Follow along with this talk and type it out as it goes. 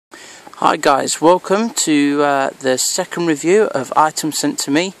Hi guys, welcome to the second review of items sent to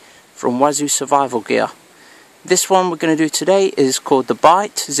me from Wazoo survival gear. This one we're going to do today is called the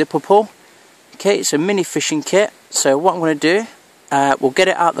Bite Zipper Pull. Okay, it's a mini fishing kit. So what I'm going to do, we'll get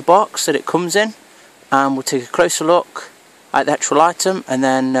it out the box that it comes in, and we'll take a closer look at the actual item, and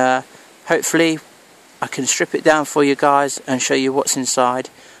then hopefully I can strip it down for you guys and show you what's inside,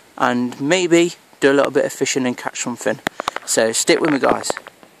 and maybe do a little bit of fishing and catch something. So stick with me guys.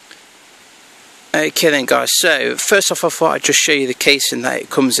 Okay then guys, so first off I thought I'd just show you the casing that it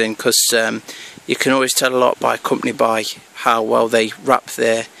comes in, because you can always tell a lot by a company by how well they wrap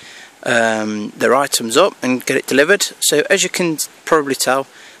their items up and get it delivered. So as you can probably tell,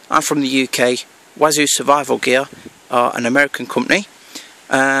 I'm from the UK. Wazoo Survival Gear are an American company,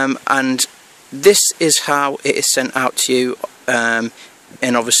 and this is how it is sent out to you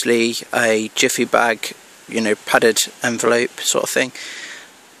in obviously a jiffy bag, you know, padded envelope sort of thing.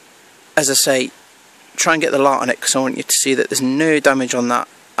 As I say, try and get the light on it because I want you to see that there's no damage on that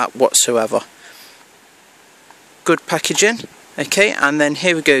whatsoever. Good packaging. Okay, and then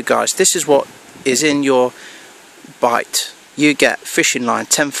here we go guys, this is what is in your bite. You get fishing line,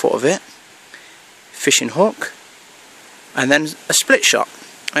 10 foot of it, fishing hook, and then a split shot.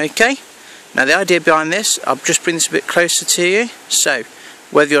 Okay, now the idea behind this, I'll just bring this a bit closer to you. So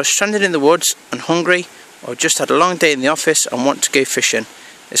whether you're stranded in the woods and hungry, or just had a long day in the office and want to go fishing,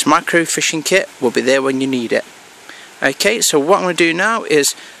 this micro fishing kit will be there when you need it. Okay, so what I'm going to do now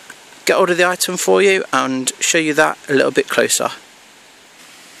is get hold of the item for you and show you that a little bit closer.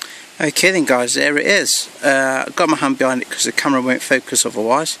 Okay then guys, there it is. I've got my hand behind it because the camera won't focus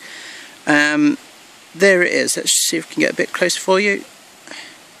otherwise. There it is. Let's see if we can get a bit closer for you.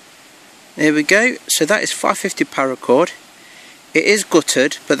 There we go. So that is 550 paracord. It is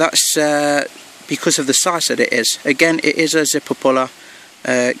gutted, but that's because of the size that it is. Again, it is a zipper puller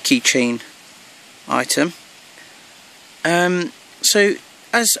keychain item. So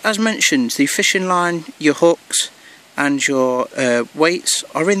as mentioned, the fishing line, your hooks and your weights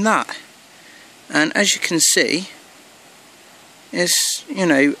are in that, and as you can see, is, you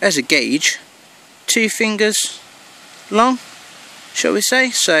know, as a gauge, 2 fingers long, shall we say.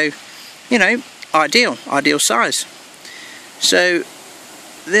 So, you know, ideal size. So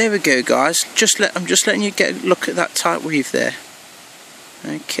there we go guys, I'm just letting you get a look at that tight weave there.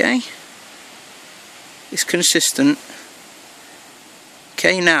 Okay, it's consistent.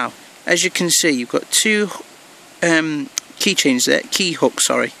 Okay, now as you can see, you've got 2 keychains there, key hooks,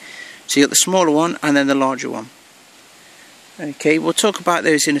 sorry. So you got the smaller one and then the larger one. Okay, we'll talk about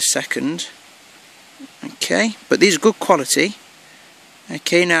those in a second. Okay, but these are good quality.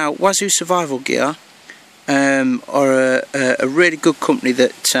 Okay, now Wazoo Survival Gear are a really good company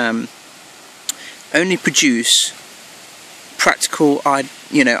that only produce practical,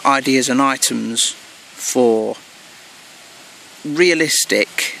 ideas and items for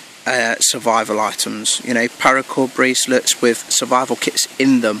realistic survival items. You know, paracord bracelets with survival kits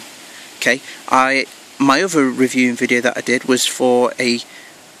in them. Okay, my other reviewing video that I did was for a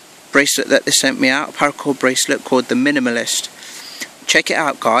bracelet that they sent me out, a paracord bracelet called the Minimalist. Check it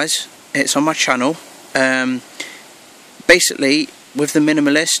out guys, it's on my channel. Basically with the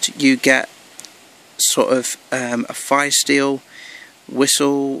Minimalist you get sort of a fire steel,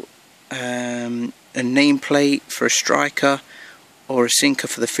 whistle, a nameplate for a striker or a sinker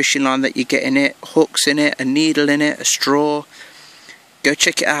for the fishing line that you get in it, hooks in it, a needle in it, a straw. Go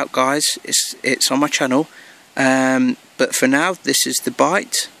check it out guys, it's on my channel. But for now, this is the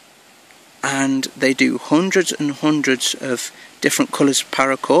Bite, and they do hundreds and hundreds of different colours of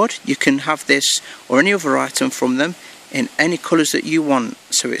paracord. You can have this or any other item from them in any colours that you want,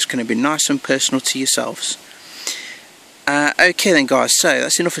 so it's going to be nice and personal to yourselves. Okay then guys, so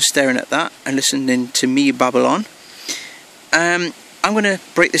that's enough of staring at that and listening to me babble on. I'm going to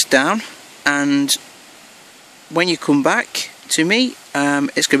break this down, and when you come back to me,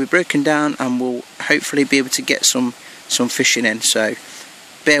 it's going to be broken down and we'll hopefully be able to get some fishing in, so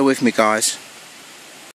bear with me guys.